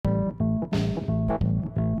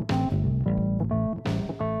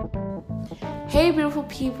Hey beautiful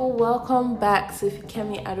people, welcome back to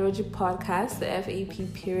Fikemi Adoji podcast, the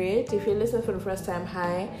FAP period. If you're listening for the first time,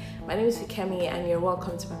 hi, my name is Fikemi and you're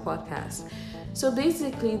welcome to my podcast. So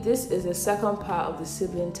basically, this is the second part of the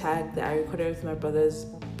sibling tag that I recorded with my brothers.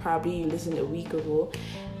 Probably you listened a week ago.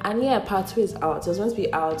 And yeah, part 2 is out. So it was meant to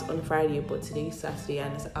be out on Friday, but today's Saturday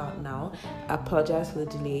and it's out now. I apologize for the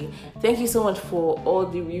delay. Thank you so much for all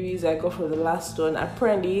the reviews I got from the last one.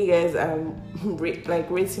 Apparently, you guys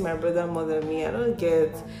rating my brother more than me. I don't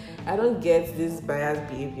get this biased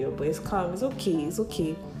behavior, but it's calm. It's okay. It's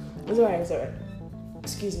alright.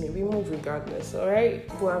 Excuse me, we move regardless, alright?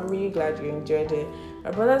 Well, I'm really glad you enjoyed it. My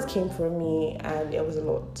brothers came for me and it was a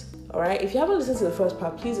lot. Alright, if you haven't listened to the first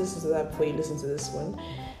part, please listen to that before you listen to this one.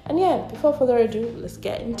 And yeah, before further ado, let's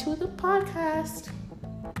get into the podcast.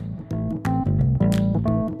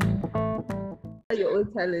 Your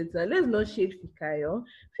own talents, and let's not shade Fikayo.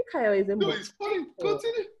 Fikayo is a No, it's fine.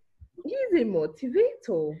 Continue. He's a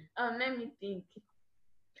motivator. Let me think.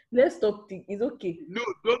 Let's stop think. It's okay. No,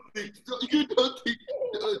 don't think. You don't think.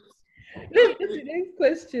 Let's get to the next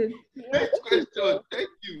question. Next question. Thank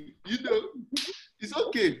you. It's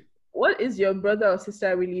okay. What is your brother or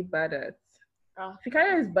sister really bad at?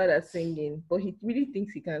 Fikayo is bad at singing, but he really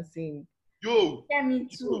thinks he can sing. Yo. Fikemi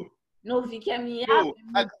too. No, Fikemi. Yo,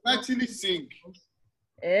 I can actually sing.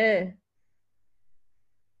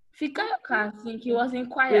 Fikayo can sing. He was in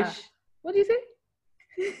choir. Wait, what do you say?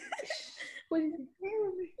 What do you say?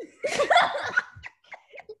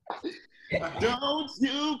 Don't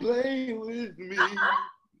you play with me.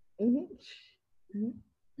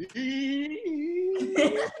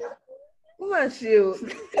 You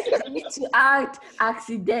need to add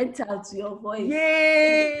accidental to your voice.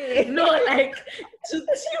 Yay! No, like to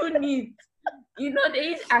tune it. They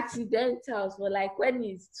use accidentals, but like when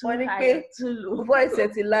it's too high, too low. Voice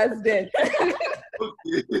at the last day.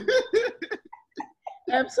 Okay.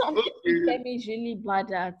 Something Fikemi is really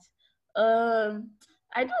bad at.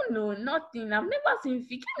 I don't know, nothing. I've never seen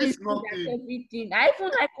Fikemi good at everything. I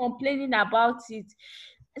even like complaining about it.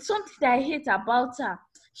 Something that I hate about her.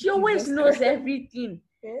 She always knows everything.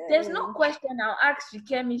 Yeah. There's no question I'll ask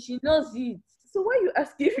Fikemi. She knows it. So why you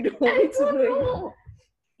asking if you don't want to know?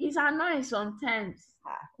 It's annoying sometimes.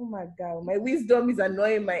 Oh my God, my wisdom is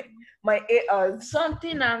annoying my ears.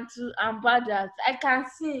 Something I'm bad at. I can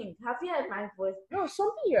sing. Have you heard my voice? No,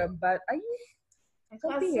 something you're bad. Are you?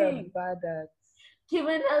 Something you're bad at. Keeping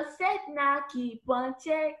her set now, keep on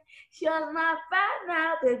check. She was my fan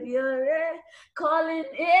now, baby. Calling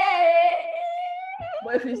it.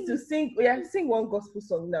 But if it's to sing, we have to sing one gospel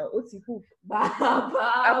song now. What's it?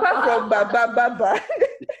 Apart from Baba.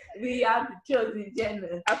 We have the chosen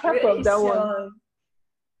generation. Apart from that one.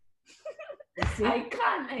 I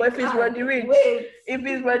can't. But if it's Roddy Rich. Wait. If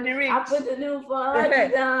it's Roddy Rich. I put the new phone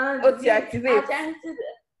down. What's the activate?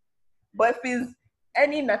 But if it's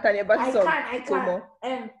any Nathaniel Bassey song. I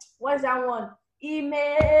can't. What's that one?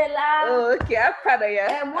 Email. Oh, okay. I'm proud of you.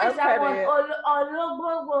 What's that one?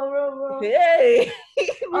 Ologbogbo. Hey.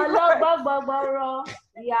 Ologbogbo.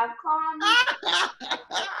 Yeah, come.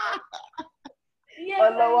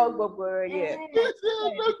 Ologbogbo. Yeah.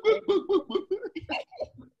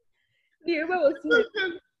 Do you remember what's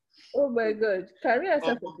Oh my God. Can we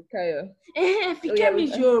answer for Fikayo?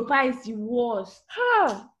 Fikemi's Yoruba is the worst.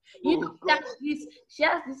 How? She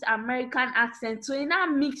has this American accent, so it now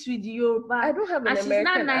mix with the Yoruba. I don't have an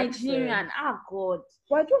American accent. And she's not Nigerian. Oh God.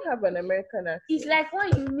 But I don't have an American accent. It's like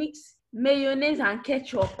when you mix mayonnaise and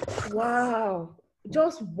ketchup. Wow.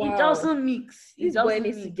 Just wow. It doesn't mix. This boy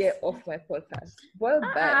needs to get off my podcast. Well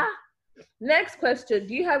bad. Next question.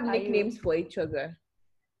 Do you have nicknames for each other?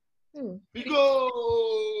 Fico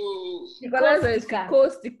sticker.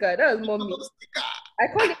 That was mommy. I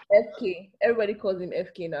call him FK. Everybody calls him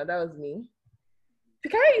FK now. That was me.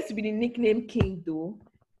 Fikayo used to be the nickname king though.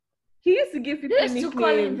 He used to give people nicknames. They used to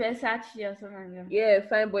call him Versace or something. Yeah,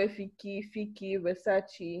 fine boy Fiki,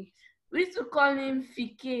 Versace. We used to call him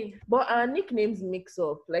Fike. But our nicknames mix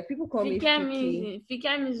up. Like people call me Fiki.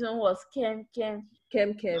 Fikemi's one was Kem. Kem. Yeah,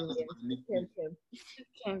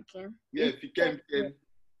 Fikem.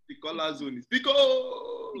 Ficola zone is Fico.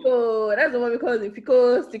 That's the one we call him.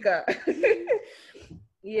 Fico sticker.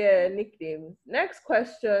 Yeah, nicknames. Next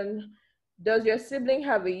question. Does your sibling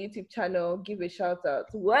have a YouTube channel? Give a shout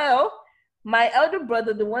out. Well, my elder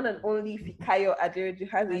brother, the one and only Fikayo Adereju,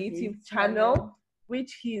 has a YouTube channel,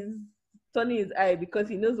 which he's turning his eye because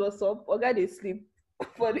he knows what's up. Oga they sleep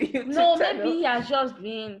for the YouTube channel. Maybe he has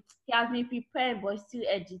been preparing but still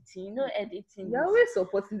editing. Editing. You're always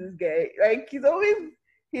supporting this guy. Like he's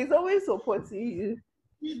always supporting you.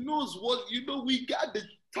 He knows what we got the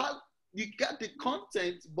talent. you get the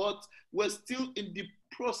content, but we're still in the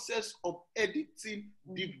process of editing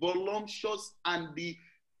the voluptuous and the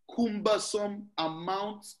cumbersome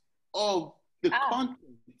amount of the content.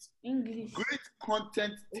 English. Great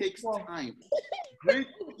content takes time. Great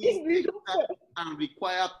things take time and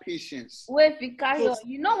require patience. Wait, Fikayo,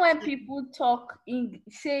 you know when people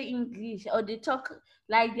say English, or they talk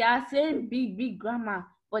like they are saying big grammar,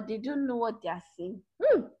 but they don't know what they are saying.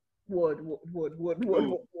 Word.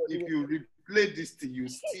 If you replay this thing, you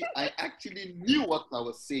see I actually knew what I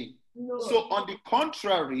was saying. No. So on the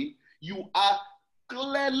contrary, you are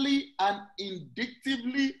clearly and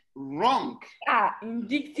indictively wrong.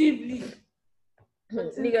 Indictively.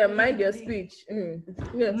 Nigga, mind your speech.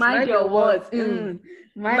 Yes, mind your words.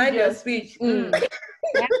 Mind your speech.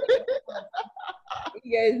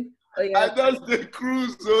 Yes. Oh, yeah. I just the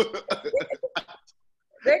cruise.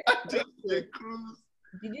 Just the cruise.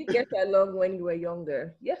 Did you get along when you were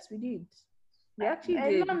younger? Yes, we did. We actually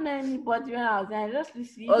did. I don't know anybody when I was there. I just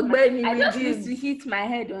used to hit my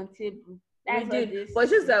head on table. We did. But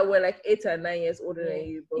just that we're like 8 or 9 years older than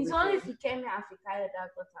you. It's only if you came here and Fikayo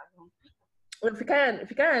that got along. Well,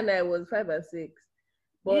 Fikayo and I was 5 or 6.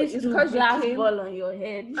 But it's because you came ball on your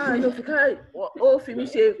head. No, Fikayo,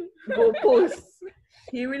 finish it, goal post.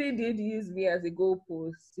 He really did use me as a goal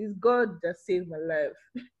post. It's God that saved my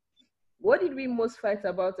life. What did we most fight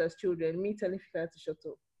about as children? Me telling Fikayo to shut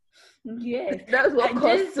up. Yes. That's what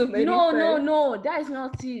caused so many fights. No, that's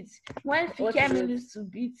not it. When Fikayo used to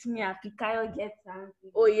beat me and Fikayo gets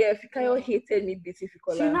angry. Oh yeah, Fikayo hated me beating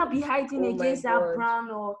Fikola. She'll not be hiding against that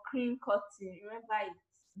brown or cream cotton. Remember it?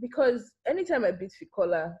 Because anytime I beat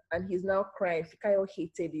Fikola and he's now crying, Fikayo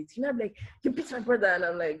hated it. He's not like, you beat my brother, and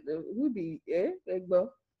I'm like, who be like, bro?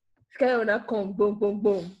 Fikayo will not come, boom, boom,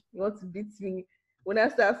 boom. You want to beat me when I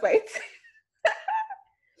start fighting?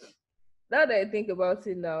 Now that I think about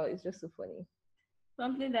it now, it's just so funny.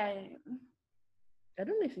 Something that I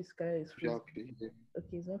don't know if his Fikayo is frozen. Okay,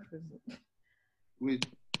 he's not frozen. Wait,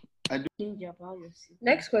 I do change about your seat.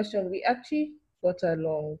 Next question. We actually got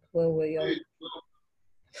along when we were young.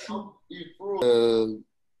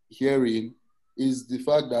 Hearing is the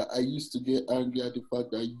fact that I used to get angry at the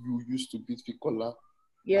fact that you used to beat Fikola.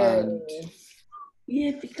 Yeah. And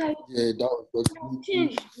Fikayo. Yeah, that was you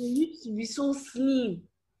used to be so slim.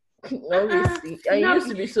 Obviously. I used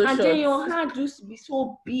to be so short. And then your hand used to be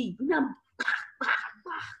so big.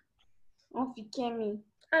 Fikayo.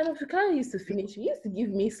 I know Fikayo used to finish. He used to give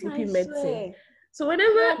me sleeping medicine. So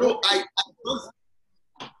whenever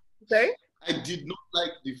Sorry? I did not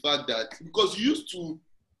like the fact that because you used to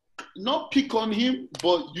not pick on him,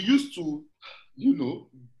 but you used to,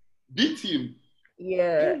 beat him.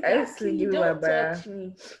 Yeah, I used to give him a bar.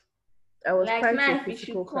 I was like quite now, a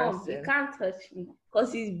physical person. You can't touch me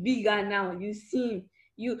because he's bigger now. You see him.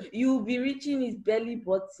 You'll be reaching his belly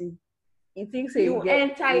button. You think so? You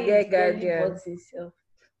enter his belly button self.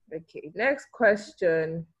 Okay, next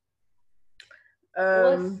question.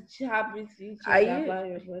 What habits do you change about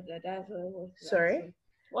your brother? That's what I was Sorry?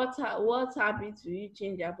 What habits do you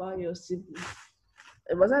change about your sibling?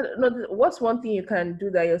 What's one thing you can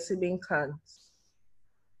do that your sibling can't?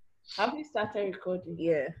 Have you started recording?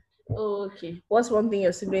 Yeah. Oh, okay. What's one thing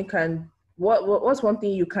your sibling can? What's one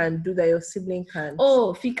thing you can do that your sibling can't?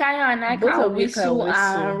 Oh, Fikayo and I can whistle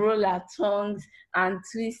and roll our tongues and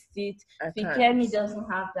twist it. Fikemi doesn't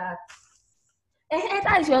have that.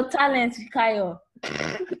 That's your talent, Fikayo.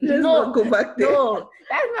 Let's not go back there. No,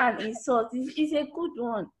 that's not an insult. It's a good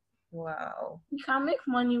one. Wow. You can make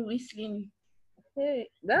money whistling. Hey,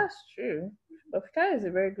 that's true. But Fikayo is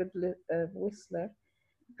a very good whistler.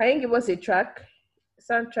 Can you give us a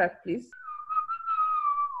soundtrack, please?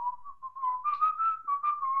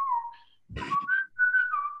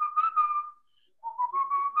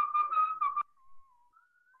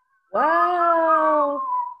 Wow.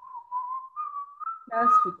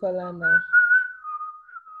 That's Fikola now.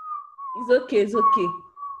 It's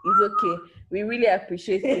okay. We really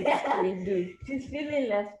appreciate it. We do. She's feeling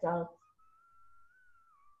left out.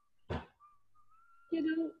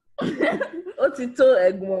 Otito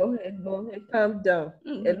Egmo, calm down.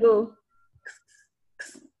 Hello.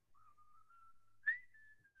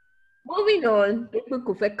 Moving on.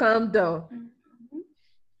 Calm down.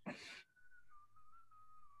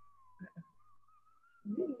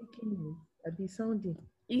 I'll be sounding.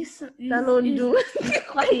 It's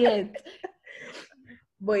quiet.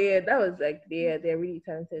 But yeah, that was like they're really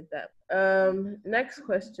talented. That. Next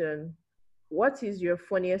question. What is your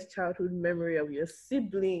funniest childhood memory of your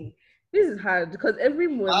sibling? This is hard because every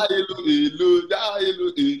month.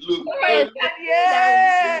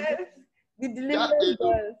 Yes. The delivery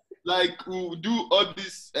girls. like who do all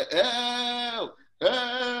this help.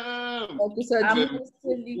 I'm mostly that means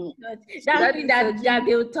that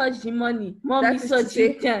they will touch the money. Mommy so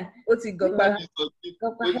chicken. What's it got?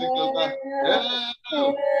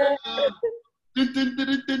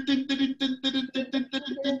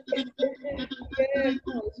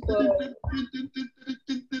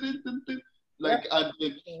 Like, and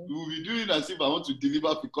we'll be doing as if I want to deliver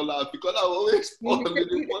Picola. Picola will always fall.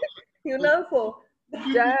 You know, for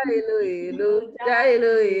I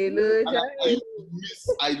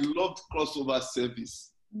loved crossover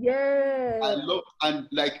service. Yeah. I love, and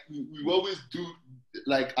like we always do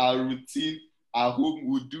like our routine at home,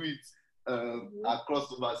 we'll do it at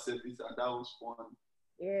crossover service, and that was fun.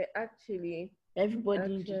 Yeah, actually.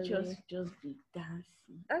 Everybody just be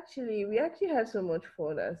dancing. Actually, we actually had so much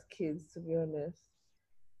fun as kids, to be honest.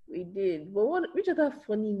 We did. But which other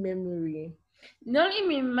funny memory? The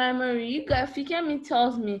only memory you guys, Fikemi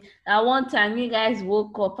tells me that one time you guys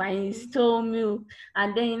woke up and he stole milk,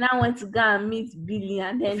 and then you now went to go and meet Billy,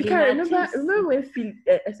 and then remember when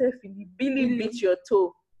Billy beat your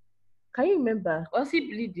toe? Can you remember? Was he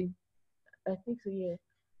bleeding? I think so, yeah.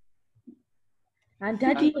 And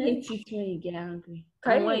Daddy hates it when you get angry.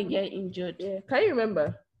 And when you get injured. Yeah. Can you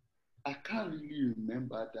remember? I can't really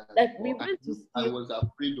remember that. Like we went I was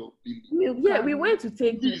afraid of Billy. We went to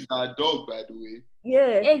take. Billy's our dog, by the way.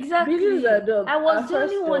 Yeah, exactly. Billy's our dog. I was the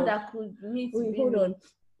only one that could meet Billy. Hold on.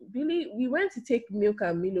 Billy, we went to take milk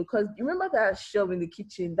and Milo because you remember that shelf in the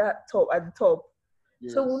kitchen, that top at the top.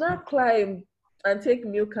 Yes. So we'll not climb and take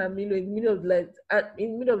milk and Milo in the middle of the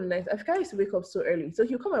night. I used to wake up so early, so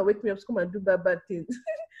he'll come and wake me up to come and do bad things,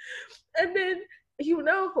 and then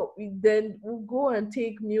we'll go and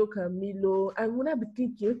take milk and Milo, and we'll not be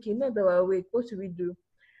thinking, okay, now that we're awake, what should we do?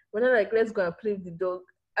 We're not like, let's go and play with the dog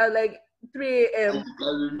at like 3 a.m. I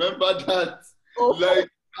remember that. Oh. Like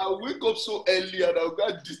I wake up so early and I'll go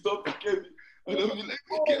and disturb Kemi, and I'll be like,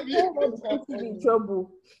 Kemi, in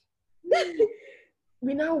trouble.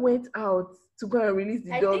 We now went out to go and release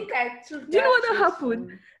the dog. Do you know what that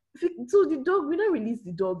happened? So the dog, we now released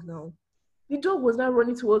the dog now. The dog was now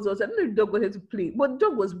running towards us. I don't know if the dog wanted to play, but the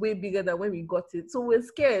dog was way bigger than when we got it. So we're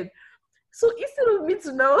scared. So instead of me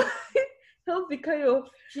to now help Fikayo,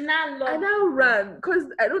 I now ran.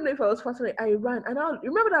 Because I don't know if I was fast enough. I ran. And I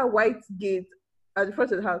remember that white gate at the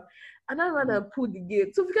front of the house. And I ran and pulled the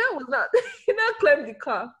gate. So Fikayo was not, he now climbed the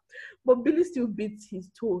car. But Billy still beat his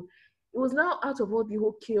toe. It was now out of all the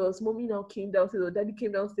whole chaos. Mommy now came downstairs, or Daddy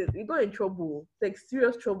came downstairs. We got in trouble, like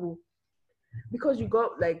serious trouble. Because you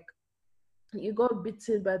got bitten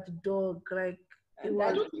by the dog. Like, I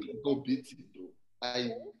don't think I got bitten though.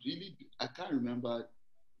 I can't remember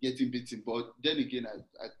getting bitten, but then again,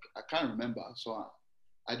 I can't remember, so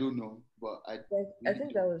I don't know. But I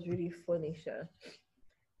think that was really funny, Sha.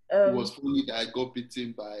 It was funny that I got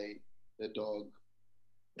bitten by the dog.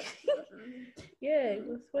 Yeah, it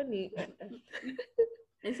was funny.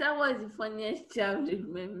 Is that what is the funniest childhood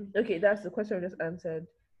memory? Okay, that's the question I just answered.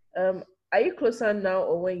 Are you closer now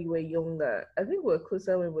or when you were younger? I think we're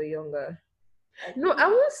closer when we were younger. No, I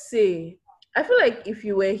won't say. I feel like if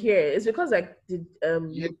you were here, it's because like the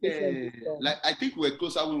like I think we're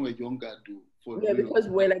closer when we're younger, though. Because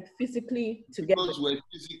we're like physically together. Because we're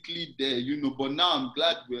physically there, but now I'm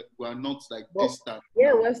glad we're not like distant.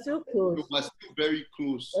 Yeah, we're still close. We're still very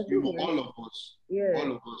close. All of us. Yeah.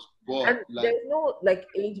 All of us. But and there's no like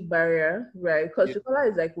age barrier, right? Because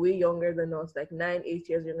Chukwala is like way younger than us, like 9-8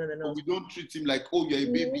 years younger than us. We don't treat him like, oh, you're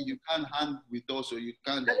a baby, you can't hang with us, or you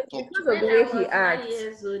can't like, talk to us. Because of the way he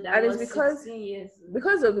acts. And it's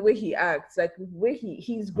because of the way he acts, like the way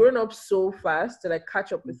he's grown up so fast to like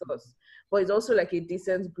catch up with us. But it's also like a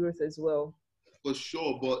decent growth as well. For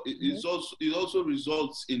sure, but it also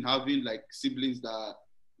results in having like siblings that are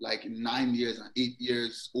like 9 years and 8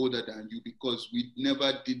 years older than you, because we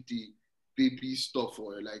never did the baby stuff,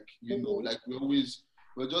 or like like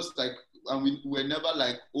we're just like, and we're never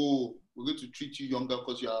like, oh, we're going to treat you younger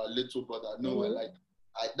because you're our little brother. No, we're like,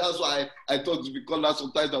 that's why I talk to Nicola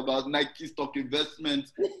sometimes about Nike stock investment,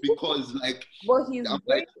 because like, but he's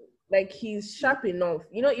like he's sharp enough.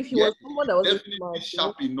 If he was someone that was definitely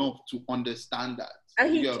sharp enough to understand that.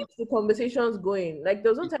 And he keeps the conversations going. Like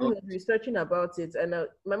there was one time he was researching about it, and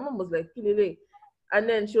my mom was like, Kilele. And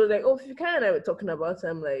then she was like, oh, Fika and I were talking about it.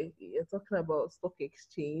 I'm like, you're talking about stock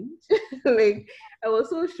exchange? Like, I was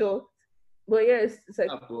so shocked. But yeah, it's like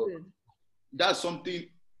that's something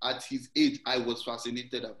at his age I was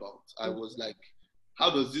fascinated about. I was like,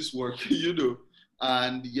 how does this work?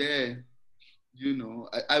 And yeah.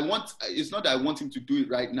 It's not that I want him to do it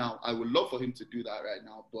right now. I would love for him to do that right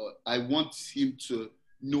now, but I want him to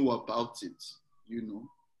know about it,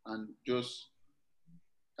 and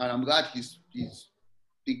I'm glad he's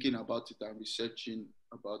thinking about it and researching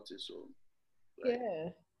about it. So right. Yeah.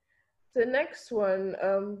 The next one,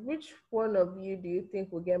 which one of you do you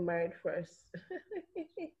think will get married first?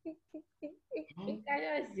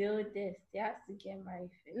 Fikayo is the oldest. He has to get married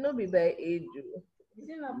first. Not be by age. Is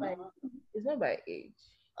it not by? It's not by age.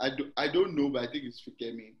 I don't know, but I think it's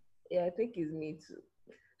Fikemi. Yeah, I think it's me too.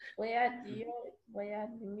 Where the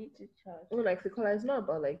middle child? No, like Fikola, it's not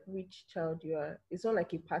about like which child you are. It's not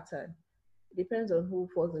like a pattern. It depends on who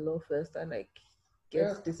falls in love first and like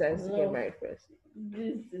decides to get married first.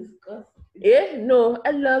 This is disgusting. Yeah, no,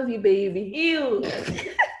 I love you, baby. Ew.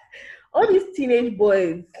 All these teenage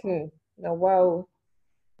boys. Now, wow.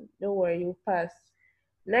 Don't worry, you'll pass.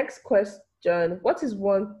 Next question. What is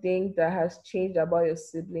one thing that has changed about your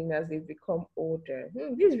sibling as they become older?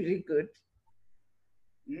 This is really good.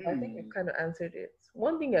 I think we've kind of answered it.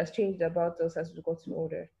 One thing has changed about us as we've gotten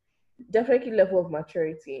older. Definitely level of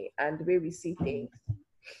maturity and the way we see things.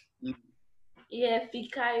 Yeah,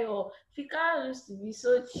 Fikayo. Fikayo used to be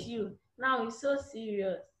so chill. Now he's so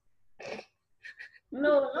serious.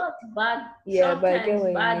 No, not bad. Yeah, sometimes but I get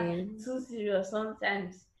what bad, you mean. too serious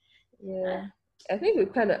sometimes. Yeah. I think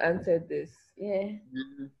we've kind of answered this. Yeah.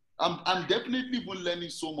 I'm definitely even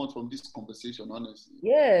learning so much from this conversation, honestly.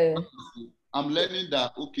 Yeah. Honestly, I'm learning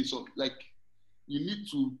that, okay, so like you need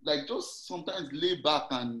to like just sometimes lay back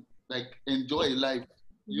and like enjoy life,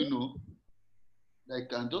 you know,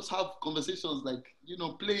 like and just have conversations, like, you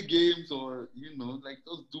know, play games or, you know, like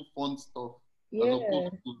just do fun stuff. Yeah.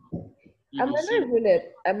 As opposed to,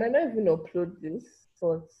 I might not even upload this,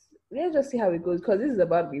 but let's just see how it goes because this is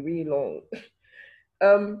about to be really long.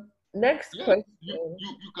 Next question.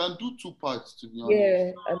 You can do 2 parts, to be honest.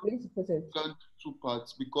 Yeah, I'm going to put it. You can do 2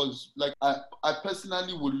 parts because, like, I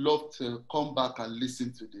personally would love to come back and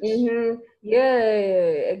listen to this. Yeah,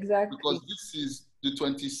 exactly. Because this is the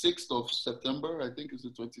 26th of September. I think it's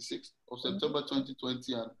the 26th of September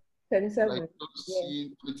 2020, and 27th. Like just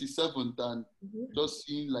seeing 27th and just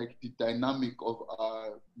seeing like the dynamic of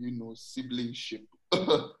our, you know, siblingship,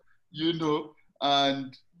 you know,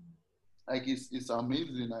 and like it's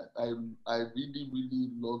amazing. I really,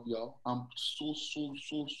 really love y'all. I'm so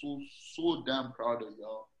damn proud of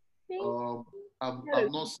y'all. I've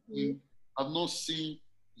not seen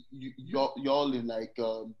y'all in like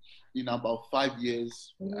in about 5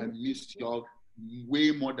 years. I miss y'all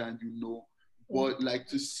way more than you know. But like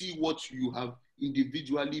to see what you have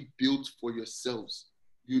individually built for yourselves,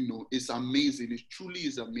 you know, it's amazing. It truly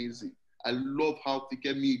is amazing. I love how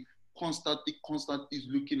Fikemi constantly is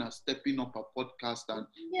looking at stepping up her podcast and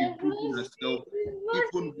improving herself,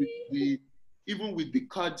 even with the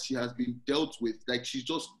cards she has been dealt with. Like she's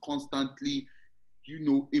just constantly, you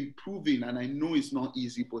know, improving. And I know it's not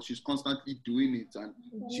easy, but she's constantly doing it. And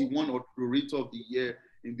she won Operator of the Year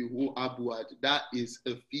in the whole Abuad. That is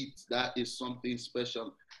a feat. That is something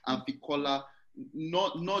special. And Fikola,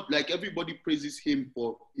 not like everybody praises him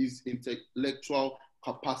for his intellectual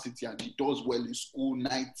capacity and he does well in school,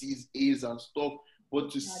 90s, A's and stuff. But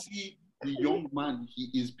to see the young man he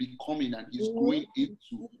is becoming and he's growing into,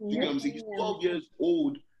 you get what I'm saying? He's 12 years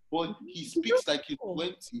old, but he speaks like he's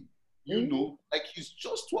 20. You know, like he's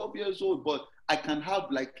just 12 years old, but I can have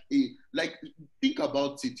think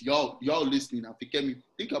about it, y'all listening, Fikemi,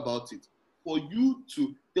 think about it. For you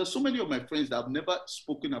to, there's so many of my friends that I've never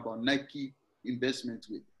spoken about Nike investment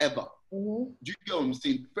with ever. Do you get what I'm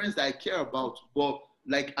saying? Friends that I care about, but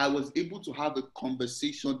like I was able to have a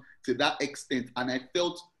conversation to that extent, and I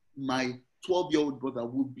felt my 12-year-old brother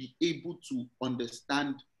would be able to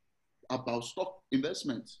understand about stock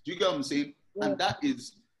investments. Do you get what I'm saying? Yeah. And that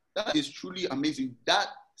is truly amazing. That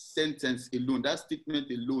sentence alone, that statement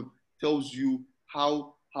alone tells you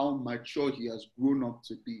how mature he has grown up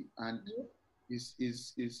to be. And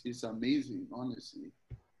it's amazing, honestly.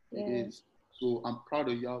 Yeah. It is. So I'm proud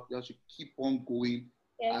of y'all. Y'all should keep on going.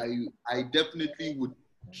 Yeah. I definitely would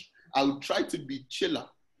try to be chiller.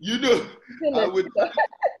 You know, I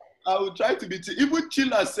would try to be even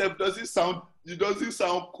chiller self doesn't sound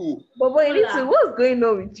cool. But listen, what's going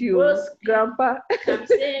on with you, Grandpa? I'm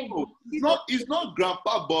saying it's not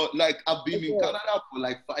Grandpa, but like I've been in Canada for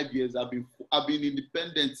like 5 years. I've been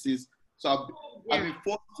independent since, so I've been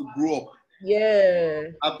forced to grow up.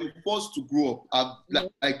 Yeah. I've been forced to grow up.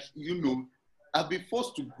 Like you know, I've been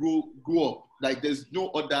forced to grow up. Like there's no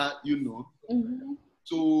other, you know.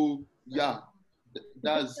 So yeah,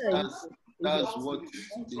 that's what.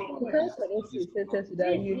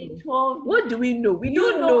 What do we know? We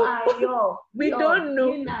don't know. We don't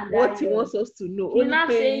know what he wants us to know. You're not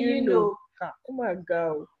saying you know. Oh my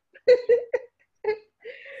God.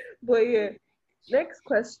 But yeah, Next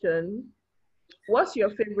question. What's your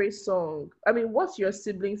favorite song? I mean, what's your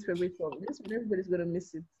sibling's favorite song? This one, everybody's gonna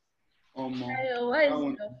miss it. What is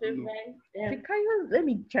your favorite? Let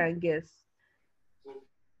me try and guess.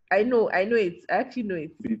 I know it. I actually know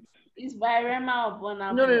it. It's by Rema or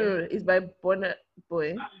Burna No, Boy. no. It's by Burna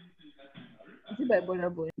Boy. Is it by Burna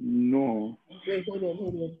Boy? No. Wait, hold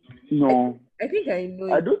on. No. I think I know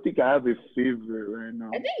it. I don't think I have a favorite right now.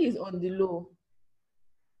 I think it's on the low.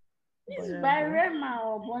 It's by Rema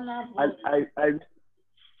or Burna Boy.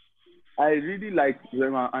 I really like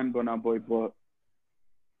Rema and Burna Boy, but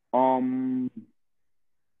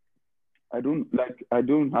I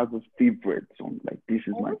don't have a favorite song. Like, this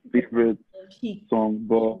is my favorite song,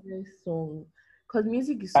 but because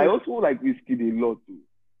music is so... I also like Whiskey a lot too.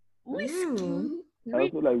 Whiskey? I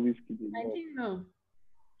also like Whiskey a lot. I didn't know.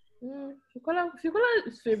 Fikola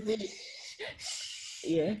is favorite.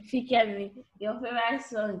 Yeah. Fikemi, your favorite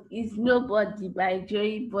song is Nobody by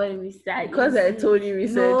Joey Boy Mr. Because I told you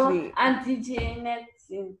recently. No, and DJ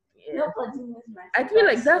Neptune. Yeah. Nobody knows my favorite I feel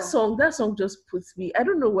like that song just puts me. I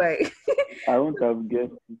don't know why. I won't have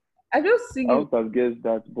guessed. I just sing I won't have guessed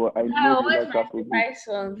that, but I know you like that favorite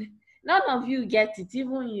song. None of you get it,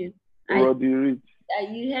 even you. Roddy Rich.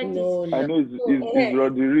 You heard it. I know it's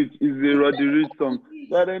Roddy Rich. It's a Roddy Rich song.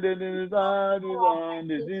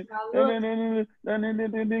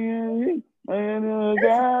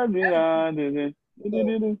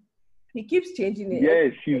 He keeps changing it.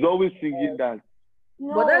 Yes, he's always singing that.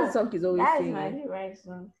 No, but that song he's always singing. That is my favorite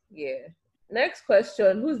song. Yeah. Next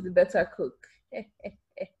question. Who's the better cook?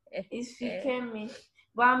 It's Fikemi.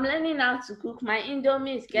 But I'm learning how to cook. My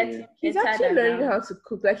Indomie is getting He's actually learning how to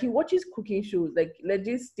cook. Like, he watches cooking shows. Like,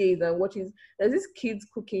 legit stays and watches. There's this kids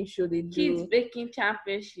cooking show they do. Kids Baking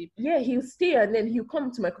Championship. Yeah, he'll stay and then he'll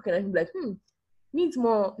come to my cooking and he'll be like, needs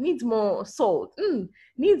more salt.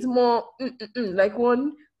 Needs more, like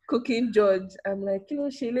one cooking judge. I'm like, they're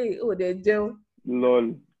gel.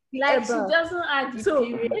 Lol. Like, she doesn't add the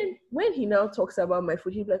period. When he now talks about my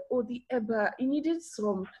food, he'll be like, the eba, it needed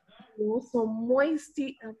some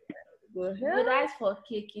moisty. But that's for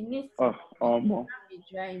cake. It needs to be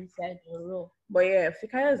dry inside the roll. But yeah,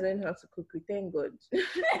 Fikaya's learning how to cook. We thank God.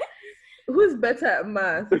 Who's better at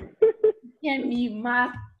math? Kemi,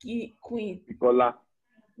 Mark, Queen. Nicola.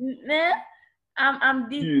 I'm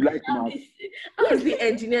the. You like math? Who's the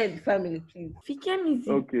engineer in the family, please? Fikemi is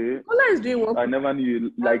okay. Nicola is doing what? I never knew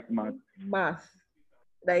you liked math. Math,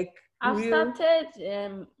 like I've started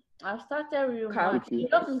real math. You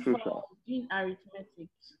love me for doing arithmetic.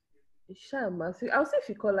 Math. I'll say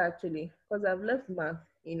Fikola actually, because I've left math.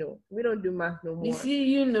 We don't do math no more. You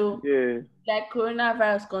see, yeah, like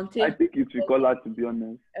coronavirus contagion. I think it's Fikola, to be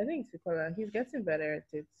honest. I think it's Fikola. He's getting better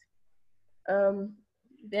at it. I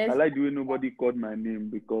like the way nobody called my name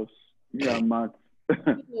because me and math.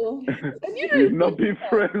 We've not been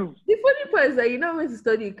friends. The funny part is that went to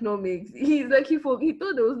study economics. He's like he thought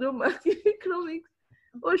there was no math in economics.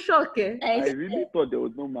 Oh, shocking! I really thought there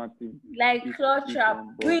was no math in. Like claw trap.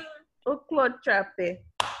 Claw trap.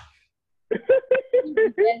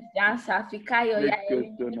 The best dancer, Fikayo.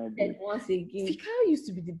 Once again, Fikayo used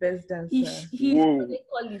to be the best dancer.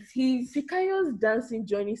 Fikayo's dancing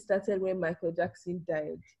journey started when Michael Jackson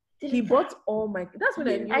died. He bought all that's when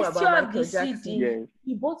I knew about Michael Jackson. Yes.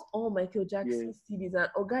 He bought all Michael Jackson CDs and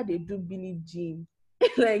Oga they do Billie Jean.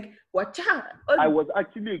 Like, wacha. I was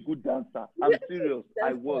actually a good dancer. I'm serious.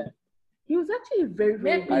 I was. He was actually very,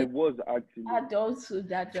 very good. I was actually. Adulthood.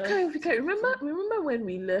 Remember when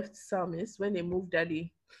we left Samis, when they moved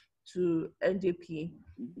Daddy to NJP,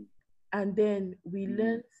 and then we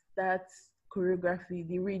learned that choreography,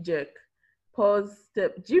 the reject, pause,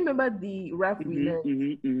 step. Do you remember the rap we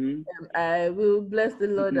learned? I will bless the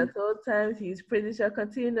Lord at all times. His praises shall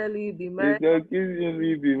continually be mine.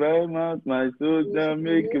 Continually be my mouth, my soul shall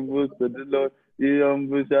make a boast to the Lord. The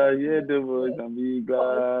humble shall hear the voice and be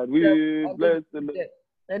glad. We bless the Lord.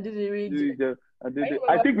 I did the reject.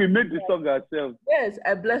 I think we made the song ourselves. Yes,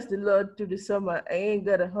 I bless the Lord through the summer. I ain't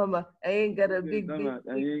got a Hummer. I ain't got a big power.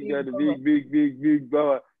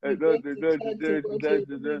 This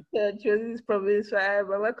province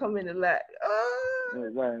forever. We're coming to life.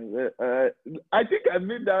 I think I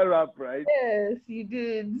made that rap, right? Yes, you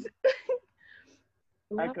did.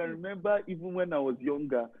 I can remember even when I was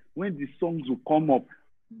younger, when the songs would come up,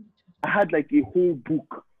 I had like a whole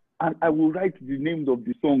book and I would write the names of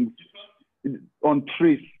the songs on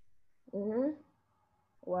trace.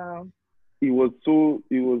 Wow. It was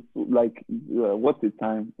like, what a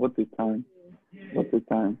time.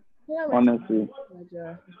 Honestly.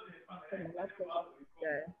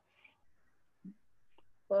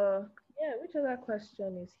 Which other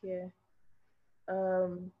question is here?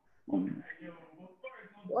 Um,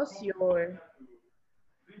 what's your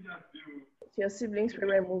siblings'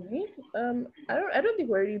 favorite movie? I don't think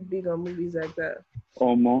we're really big on movies like that.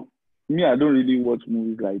 Me, I don't really watch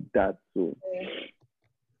movies like that, so Yeah.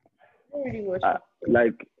 I don't really watch.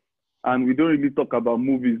 like, and we don't really talk about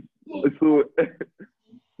movies, so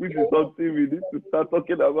which is something we need to start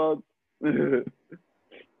talking about.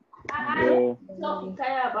 I don't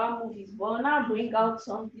talk about movies, but now bring out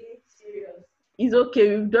something serious. It's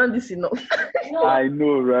okay. We've done this enough. I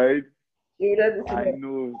know, right? We've done this I enough.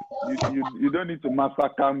 know. You don't need to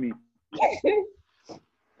massacre me.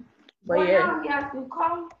 But yeah. Now he has to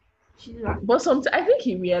come. But I think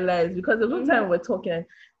he realized, because the one time we're talking,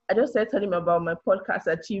 I just started telling him about my podcast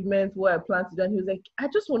achievements, what I plan to do, and he was like, I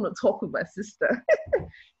just want to talk with my sister.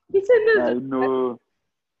 He said no. I know.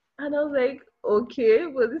 And I was like, okay,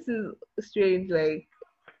 but this is strange. Like,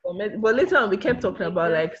 but later on, we kept talking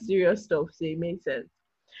about like serious stuff, so it made sense.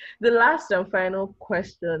 The last and final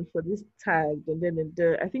question for this tag, and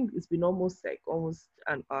then I think it's been almost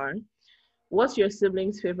an hour. What's your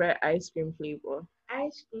sibling's favorite ice cream flavor?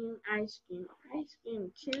 Ice cream.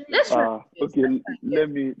 Let's try. Okay, let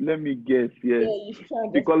me guess. Yes, yeah,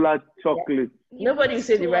 Picola chocolate. Nobody will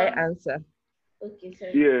say the right answer. Okay,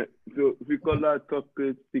 sorry. Yeah, so Picola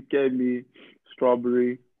chocolate, Pikemi,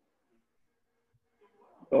 strawberry.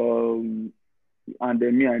 And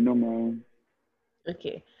then me, I know my own.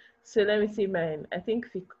 Okay, so let me see mine. I think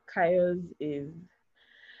Kayo's is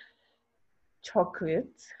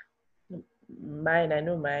chocolate. Mine, I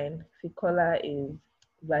know mine. Ficola is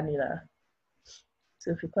vanilla.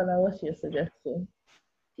 So Ficola, what's your suggestion?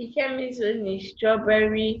 Pikemi's own is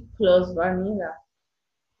strawberry plus vanilla.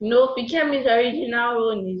 No, Pikemi's original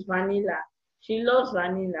one is vanilla. She loves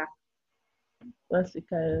vanilla. What's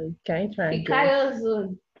Fikayo? Can you try and guess? Fikayo's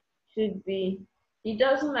own should be, he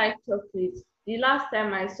doesn't like chocolate. The last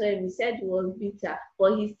time I saw him, he said it was bitter,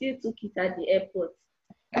 but he still took it at the airport.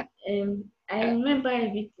 I remember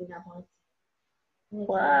everything about it.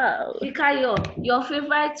 Wow. Fikayo, your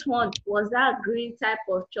favorite one was that green type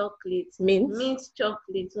of chocolate. Mint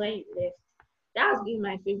chocolate when you left. That's been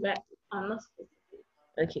my favorite. I'm not specific.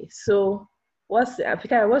 Okay, so what's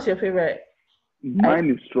your favorite?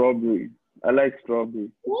 Mine is strawberry. I like strawberry.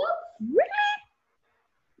 What? Really?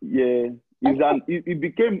 Yeah. It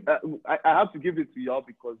became. I have to give it to y'all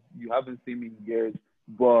because you haven't seen me in years.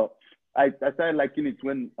 But I started liking it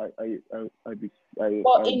when in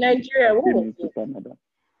Nigeria, what was it? Canada.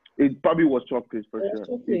 It probably was chocolate for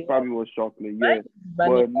sure. It probably was chocolate. Yeah.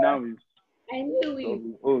 But now it's. I knew it.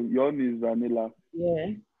 Oh, your own is vanilla.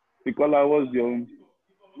 Yeah. Because I was your own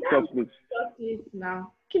chocolate. Chocolate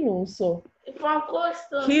now. So from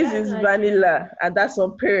Coastal. His is vanilla, and that's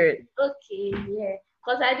on period. Okay, yeah.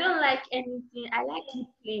 Because I don't like anything. I like it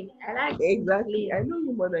plain. I like exactly. Plain. I know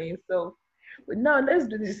you more than yourself. But now let's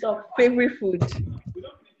do this stuff. Favorite food.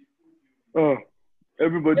 Oh,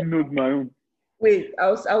 everybody knows my own. Wait,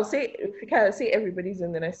 I'll say say everybody's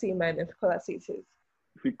and then I say mine and Fikola says his.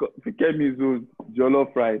 Fikemi's own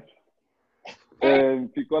jollof rice.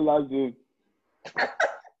 Fikola's own.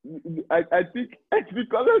 I think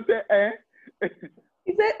Fikola said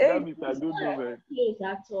He said that means I don't know, man. Close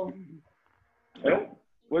at all.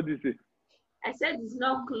 What did you say? I said it's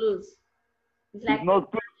not close. It's like not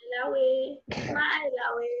close.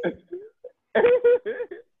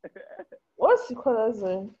 What's Fikola's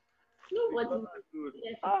own? Nobody.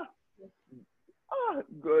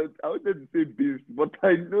 God, I wanted to say beast, but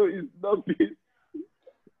I know it's not beast.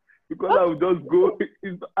 Because I would just go.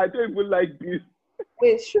 I don't even like beast.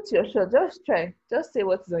 Wait, shoot your shot. Just try. Just say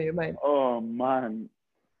what's on your mind. Oh, man.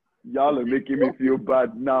 Y'all are making me feel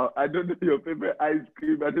bad now. I don't know your favorite ice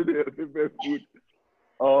cream. I don't know your favorite food.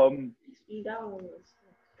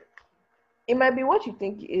 It might be what you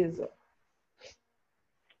think it is.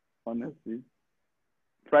 Honestly.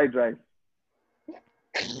 Fried rice.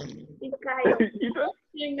 You don't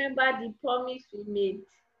remember the promise we made.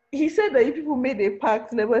 He said that if people made a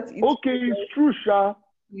pact never to eat. Okay, it's true, Sha.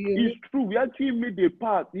 Really? It's true. We actually made a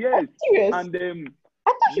pact. Yes. Serious? And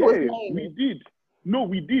I thought he was lying. We did. No,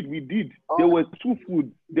 we did. Oh. There were two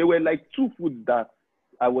foods. There were like two foods that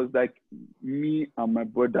I was like, me and my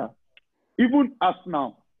brother. Even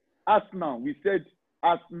Arsenal, we said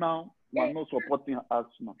Arsenal. We're not supporting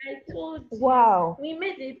Arsenal. I told you. Wow. We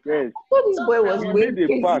made a pact. Yes. I thought this boy was we made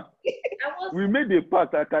a pact. We made a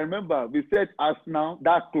pact. I can remember. We said Arsenal,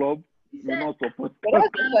 that club, we're not supporting. Fried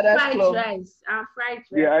rice.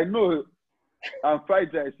 Yeah, I know. And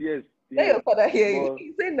fried rice, yes. Let your father hear you.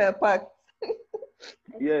 He's in the pact.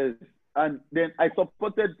 Yes. And then I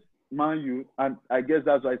supported Man U, and I guess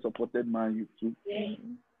that's why I supported Man U too. Yeah.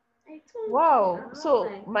 Wow. So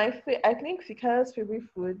I think Fika's favorite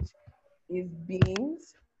food is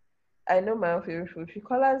beans. I know my own favorite food.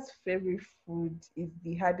 Fikola's favorite food is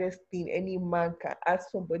the hardest thing any man can ask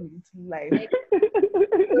somebody into life.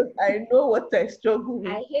 Because I know what I struggle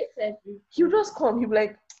with. I hate everything. He'll just come. He'll be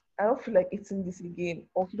like, I don't feel like eating this again.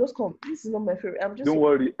 Or he'll just come. This is not my favorite. I'm just. Don't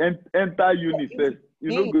worry. Enter uni first.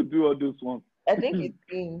 You don't go do all those ones. I think it's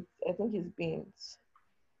beans.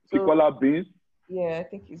 So, Picola beans? Yeah, I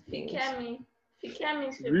think it's beans.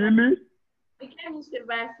 Fikemi's favorite. Really? Fikemi's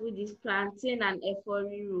favorite food is plantain and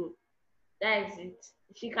efori roll. That is it.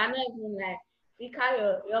 She cannot even lie.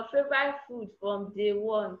 Fika, your favorite food from day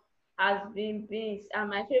one has been beans, and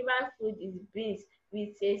my favorite food is beans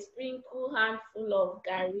with a sprinkle handful of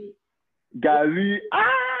gari. Gari,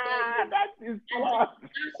 that is slap.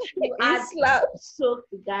 It slaps. Soak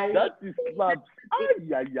the gari. That is slap.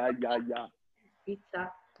 Yeah.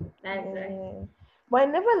 Bitter. That's right. But I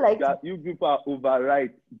never liked it. You people are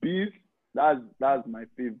overripe. Beef, that's my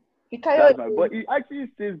favorite. But it actually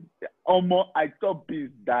says, I thought beef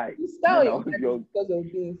died. You scar your hand because of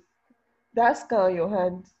beef. That scar on your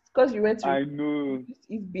hand. Because you went to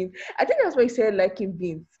eat beans. I think that's why you said liking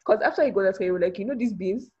beans. Because after you got that, you were like, these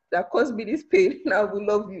beans that caused me this pain, now I will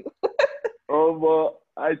love you.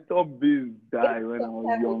 I thought beans died when I was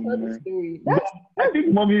young. I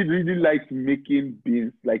think mommy really liked making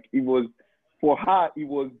beans. Like it was, for her, it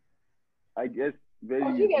was, I guess,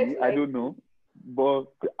 very easy. I don't know. But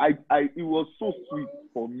it was so sweet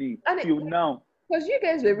for me till now. Because you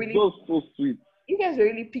guys were really so sweet. You guys were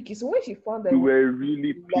really picky. So when she found that we were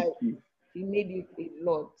really picky, she made it a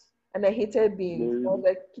lot. And I hated beans. Really? I was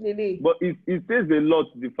like, Kilele. But it says a lot,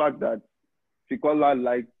 the fact that Fikola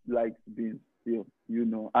likes beans still,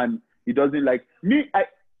 and he doesn't like me. I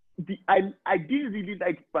didn't really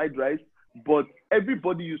like fried rice, but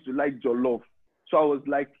everybody used to like jollof. So I was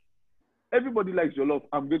like, everybody likes jollof,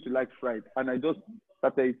 I'm going to like fried. And I just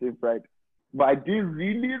started eating fried. But I didn't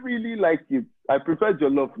really, really like it. I prefer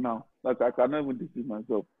jollof now. Like I cannot even deceive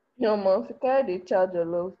myself. No, man, if you they charge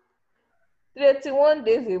jollof 31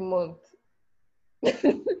 days a month. Like,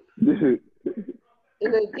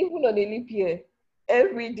 even on a leap year,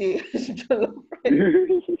 every day jollof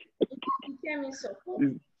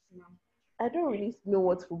I don't really know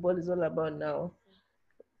what football is all about now.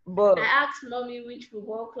 But I asked mommy which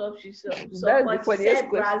football club she supports. She said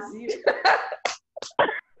Brazil.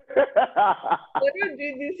 Can you do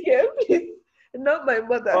this here, please? Not my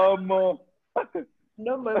mother.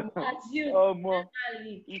 Not my mother.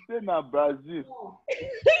 He said na Brazil. He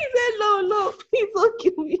said no. He's so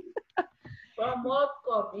cute. From World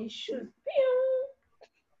Cup, he should.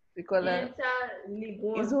 Because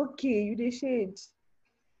it's okay. You dey shade.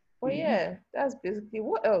 But yeah, that's basically.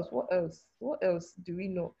 What else do we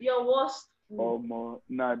know? Your worst food.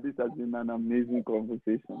 This has been an amazing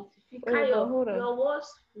conversation. Hold on. Your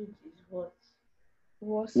worst food is what?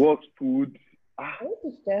 Worst food? I don't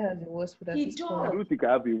think I have the worst food at this point. I don't think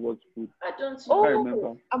I have a worst food. I don't know. I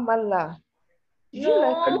remember. Amala.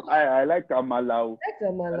 I like amala. I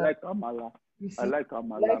like amala. I like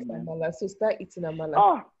amala, man. Amala. So start eating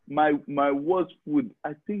amala. My worst food,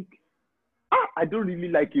 I think. I don't really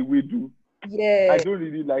like ewedu. Yeah. I don't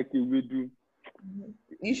really like ewedu.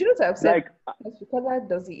 You shouldn't have said because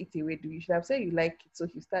doesn't eat ewedu. You should have said you like it, so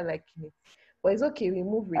you start liking it. But it's okay, we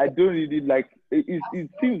move. I don't really like it. It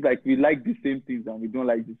seems like we like the same things and we don't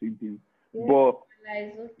like the same things. Yeah. But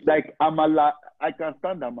like amala, I can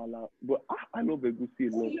stand amala, but I love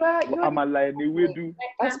egusi a lot. Amala and ewedu.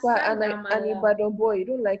 As per an Ibadan boy, you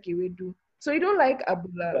don't like ewedu, so you don't like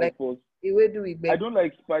abula like ewedu with I don't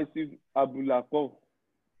like spicy abula.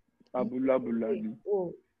 Abula.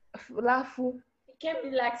 Oh, lafu. It can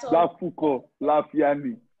be like so. Lafu ko,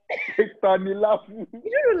 lafiani. Lafu.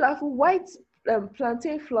 You don't know lafu, white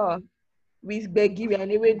plantain flour with begiri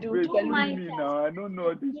and ewedu. Now I don't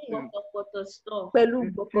know this thing.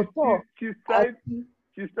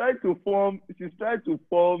 She's trying to form.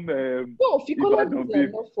 No, Fikola is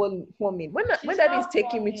not forming. When that is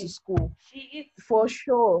taking me to school, for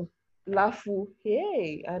sure. Lafu,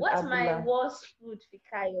 hey, and what's abula. My worst food,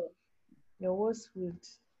 Fikayo? Your worst food?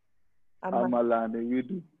 Amala and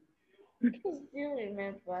ewedu. Still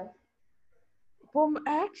remember.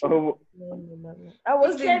 I actually I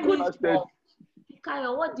was in good spot.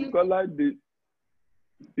 Fikayo, what do you think?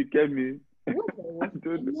 Fikemi. I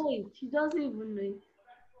don't know it. She doesn't even know it.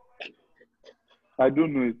 I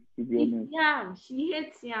don't know it, to be honest. Yam. She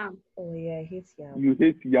hates yam. Oh yeah, I hate yam. You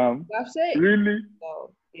hate yam? I've said really?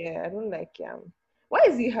 No. Yeah, I don't like yam. Why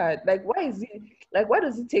is it hard? Like, why does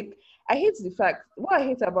it take? I hate the fact. What I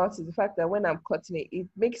hate about it is the fact that when I'm cutting it, it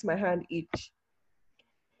makes my hand itch.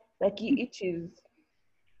 Like he itches.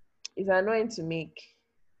 It's annoying to make.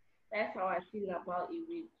 That's how I feel about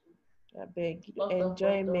it. I beg you. Lots of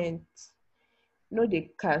Enjoyment. No,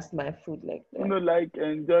 they cast my food like You that. know, like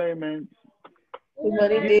enjoyment. The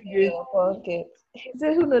money like they in your pocket. He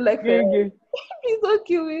said, "Who no like Yeah, Ferrari?" Please don't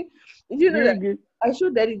kill me. Did you know that yeah. I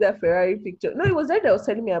showed Daddy that Ferrari picture? No, it was Daddy that was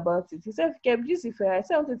telling me about it. He said, "Can you see Ferrari?" I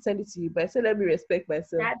said, "I wanted to send it to you, but I said, let me respect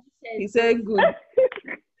myself." Daddy said He said, "Good."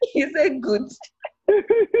 He said, "Good."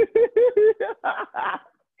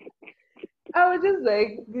 I was just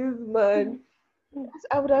like, "This man."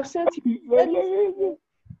 I would have sent him.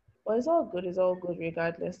 But it's all good. It's all good,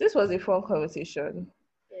 regardless. This was a fun conversation.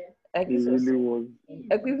 Yeah. Like It this was really was.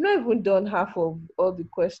 like we've not even done half of all the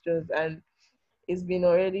questions, and it's been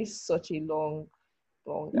already such a long.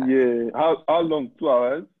 Yeah. How long? 2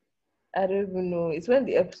 hours? I don't even know. It's when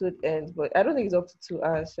the episode ends, but I don't think it's up to 2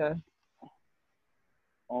 hours. Yeah.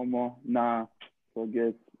 Nah.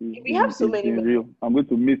 Forget. We have so It's many. been real. I'm going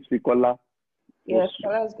to miss Ficola. Yeah,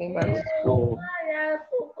 Kala's going back to school. I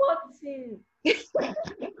forgot him.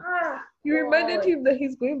 You reminded him that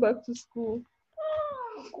he's going back to school.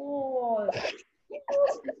 Oh, God.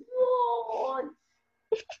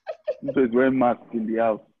 This is when mask in the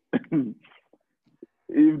house.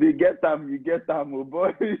 If they get them, you get them, oh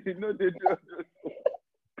boy. You know they do.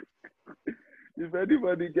 If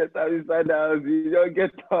anybody get them inside the house, you don't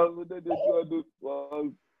get them. You know they do all those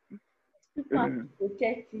ones. People are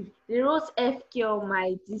protective. They wrote FK on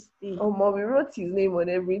my this thing. Oh, mom, we wrote his name on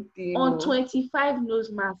everything. On 25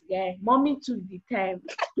 nose mask, guy. Mommy took the time.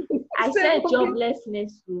 I said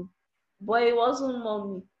joblessness too, but it wasn't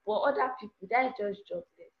mommy. For other people, that is just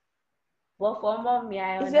jobless. But for mommy,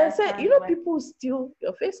 I understand. Said, you know, people steal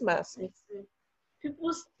your face mask.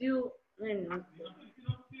 People still,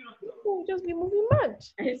 People just be moving mad.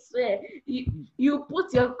 I swear, you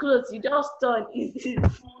put your clothes, you just turn.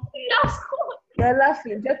 You're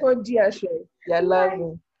laughing. Just on You're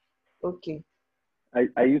laughing. Okay.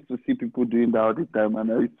 I used to see people doing that all the time,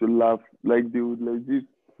 and I used to laugh. Like they would like this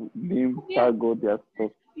name tag all their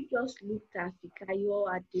stuff. We just looked at Fikayo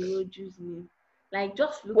at the Roju's name. Like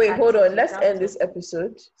just look. Wait, hold on. Let's end this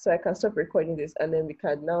episode so I can stop recording this, and then we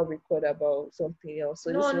can now record about something else.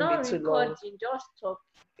 So no, this won't be too long. Just talk.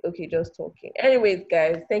 Okay, just talking. Anyways,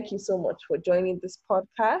 guys, thank you so much for joining this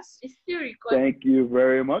podcast. It's still recording. Thank you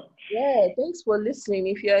very much. Yeah, thanks for listening.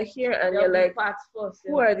 If you're here and you're like,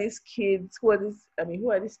 who are these kids? Who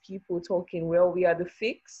are these people talking? Well, we are the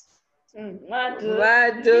Fix. We'll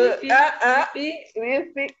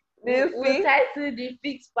title the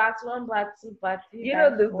Fix part 1, part 2, part 3. You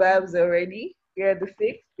know the vibes already. We are the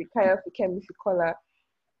Fix. Fikaya Fikemi Fikola.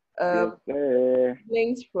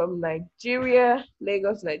 Links from Nigeria,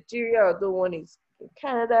 Lagos, Nigeria. Although one is in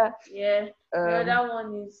Canada. Yeah. The other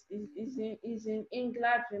one is in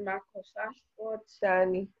England with Marcus Rashford.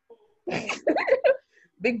 Danny.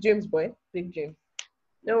 Big James boy. Big James.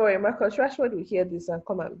 Don't worry, Marcus Rashford will hear this and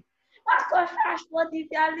come on. Marcus Rashford, if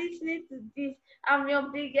you are listening to this, I'm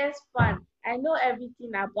your biggest fan. I know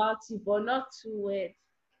everything about you, but not too well.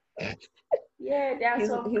 Yeah, he's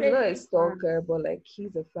not a stalker, but like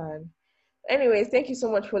he's a fan. Anyways, thank you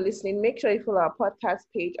so much for listening. Make sure you follow our podcast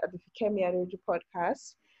page at the Fikemi Aderoju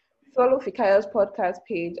Podcast. Follow Fikaya's podcast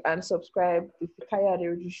page and subscribe to the Fikaya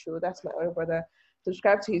Aderoju Show. That's my older brother.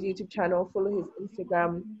 Subscribe to his YouTube channel. Follow his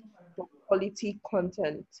Instagram for quality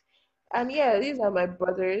content. And yeah, these are my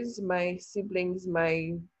brothers, my siblings,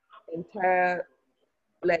 my entire,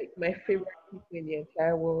 like my favorite people in the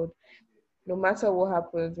entire world. No matter what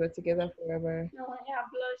happens, we're together forever. No, I'm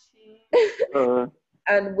blushing.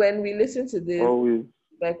 And when we listen to this, always,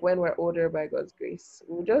 like when we're older by God's grace,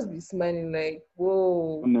 we'll just be smiling like,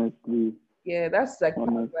 whoa. Honestly. Yeah, that's like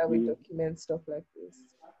why we document stuff like this.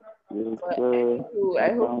 Yes, I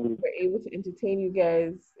hope we were able to entertain you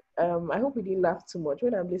guys. I hope we didn't laugh too much.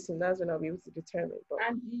 When I'm listening, that's when I'll be able to determine. But,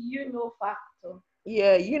 and the factor.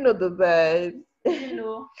 Yeah, you know the vibe. You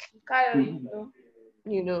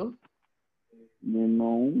know. You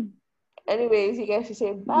know. Anyways, you guys should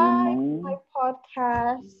say bye to my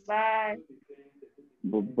podcast. Bye.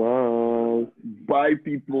 Bye-bye. Bye,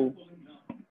 people.